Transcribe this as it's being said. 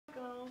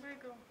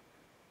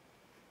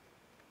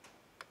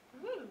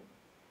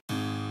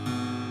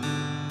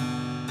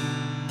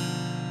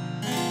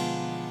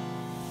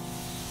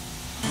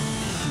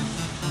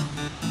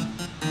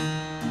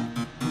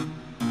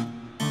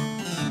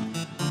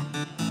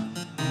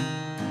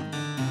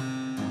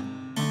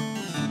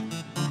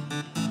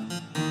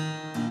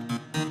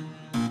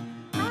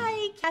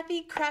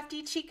Kathy,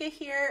 Crafty Chica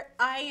here.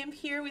 I am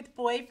here with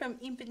Boy from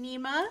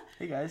Ipanema.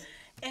 Hey guys.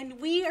 And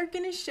we are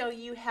going to show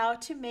you how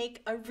to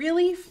make a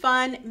really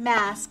fun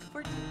mask.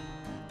 To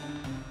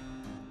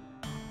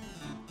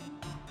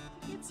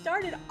get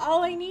started,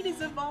 all I need is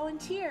a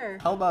volunteer.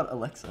 How about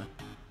Alexa?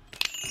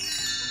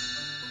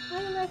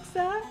 Hi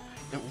Alexa.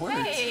 It works.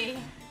 Hey.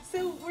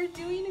 So we're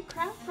doing a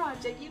craft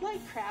project. You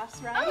like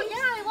crafts, right? Oh yeah,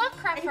 I love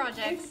craft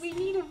projects. And we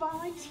need a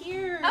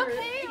volunteer.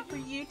 Okay. For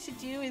you to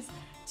do is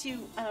to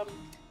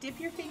dip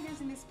your fingers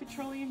in this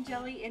petroleum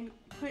jelly and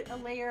put a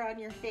layer on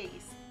your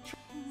face.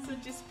 So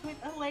just put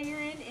a layer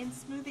in and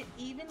smooth it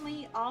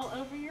evenly all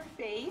over your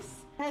face.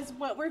 As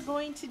what we're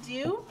going to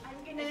do,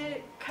 I'm going to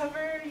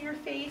cover your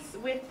face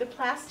with the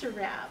plaster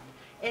wrap.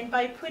 And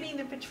by putting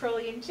the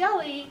petroleum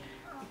jelly,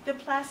 the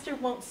plaster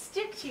won't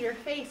stick to your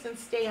face and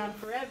stay on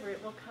forever.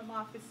 It will come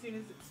off as soon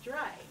as it's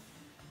dry.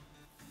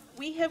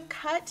 We have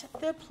cut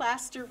the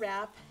plaster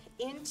wrap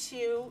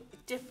into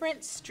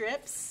different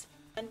strips,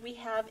 and we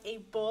have a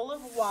bowl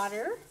of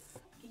water.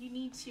 You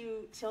need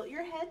to tilt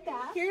your head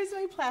back. Here's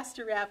my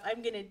plaster wrap.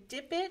 I'm going to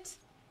dip it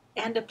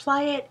and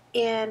apply it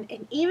in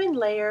an even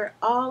layer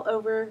all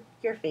over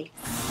your face.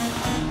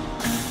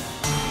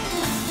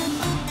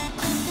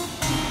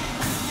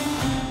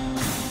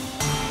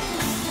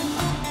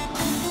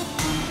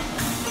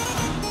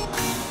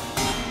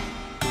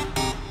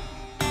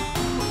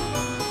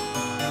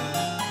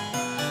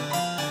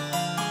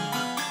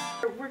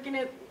 We're going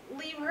to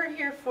leave her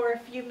here for a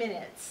few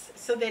minutes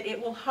so that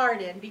it will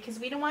harden, because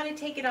we don't want to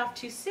take it off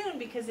too soon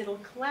because it'll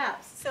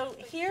collapse. So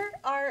here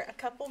are a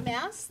couple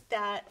masks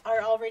that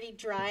are already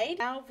dried.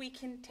 Now we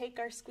can take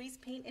our squeeze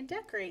paint and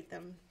decorate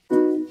them.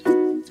 Great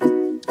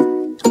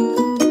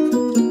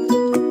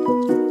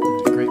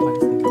way to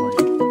think alike.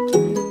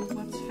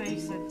 Let's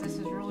face it, this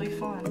is really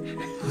fun.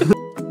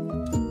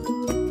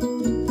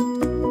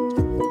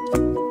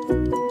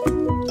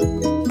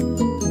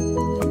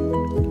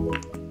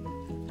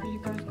 Are you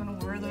guys gonna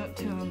wear that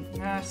to a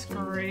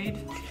masquerade?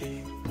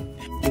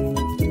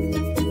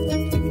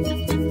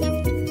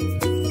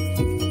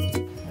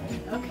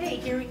 Okay,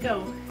 here we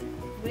go.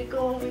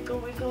 Wiggle, wiggle,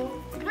 wiggle.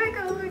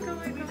 Wiggle, wiggle,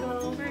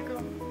 wiggle,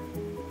 wiggle.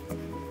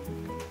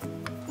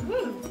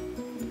 Woo!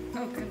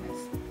 Oh goodness.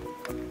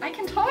 I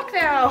can talk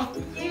now!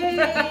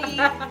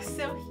 Yay!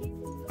 So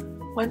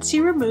once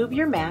you remove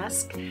your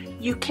mask,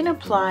 you can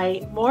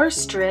apply more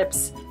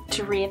strips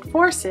to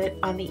reinforce it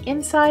on the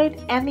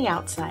inside and the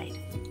outside.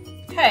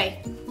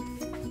 Hey,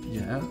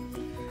 Yeah?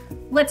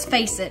 let's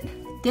face it.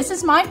 This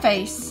is my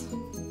face,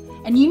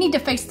 and you need to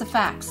face the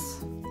facts.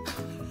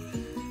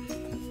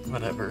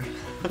 Whatever.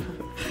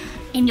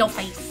 In your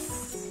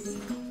face.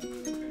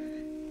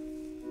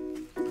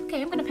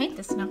 Okay, I'm gonna paint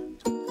this now.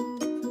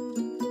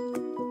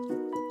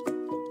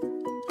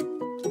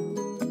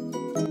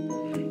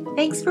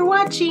 Thanks for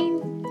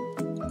watching.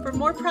 For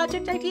more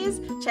project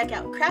ideas, check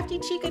out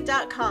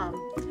craftychica.com.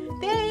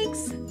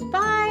 Thanks.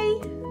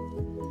 Bye.